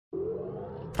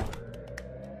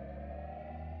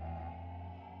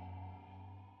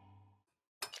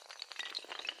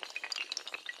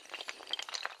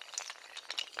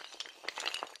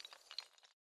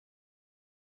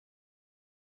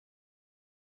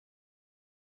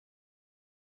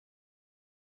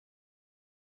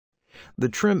The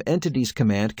Trim Entities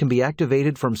command can be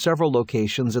activated from several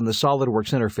locations in the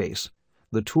Solidworks interface.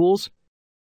 The Tools,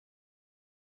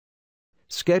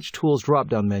 Sketch Tools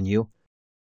drop-down menu,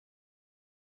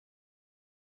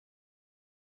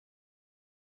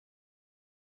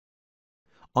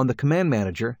 on the Command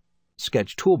Manager,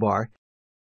 Sketch Toolbar,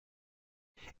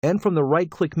 and from the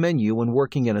right-click menu when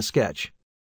working in a sketch.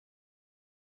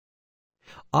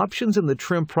 Options in the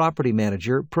Trim Property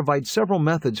Manager provide several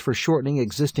methods for shortening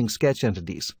existing sketch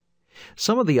entities.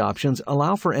 Some of the options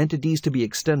allow for entities to be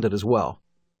extended as well.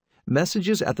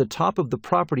 Messages at the top of the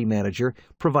Property Manager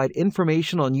provide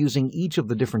information on using each of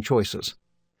the different choices.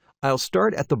 I'll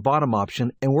start at the bottom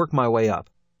option and work my way up.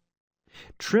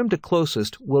 Trim to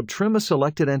Closest will trim a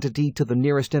selected entity to the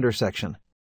nearest intersection.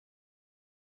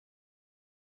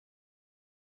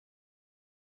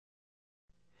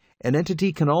 An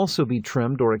entity can also be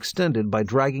trimmed or extended by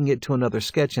dragging it to another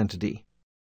sketch entity.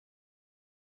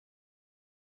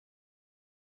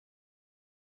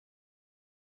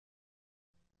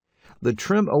 The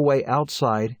Trim Away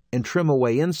Outside and Trim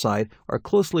Away Inside are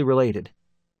closely related.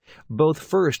 Both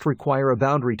first require a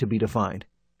boundary to be defined.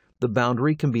 The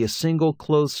boundary can be a single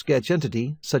closed sketch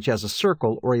entity, such as a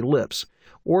circle or ellipse,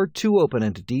 or two open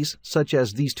entities, such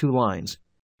as these two lines.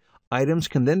 Items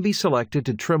can then be selected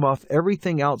to trim off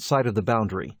everything outside of the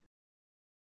boundary.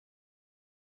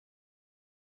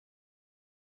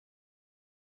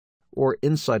 Or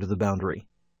inside of the boundary.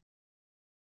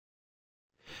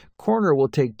 Corner will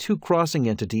take two crossing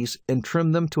entities and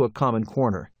trim them to a common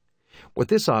corner. With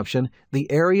this option,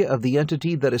 the area of the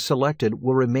entity that is selected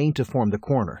will remain to form the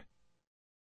corner.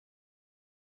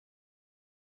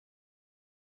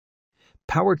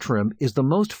 Power Trim is the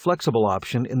most flexible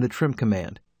option in the Trim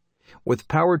command. With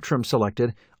Power Trim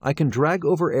selected, I can drag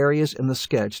over areas in the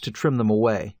sketch to trim them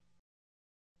away.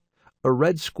 A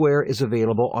red square is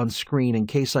available on screen in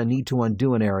case I need to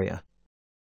undo an area.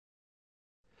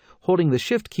 Holding the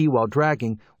Shift key while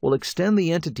dragging will extend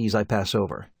the entities I pass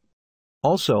over.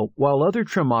 Also, while other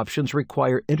trim options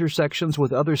require intersections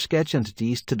with other sketch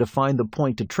entities to define the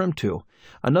point to trim to,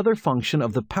 another function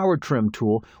of the Power Trim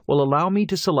tool will allow me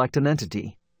to select an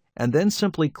entity, and then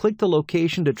simply click the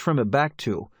location to trim it back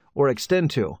to, or extend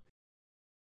to.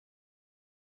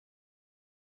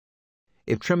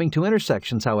 If trimming to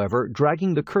intersections, however,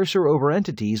 dragging the cursor over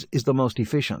entities is the most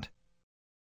efficient.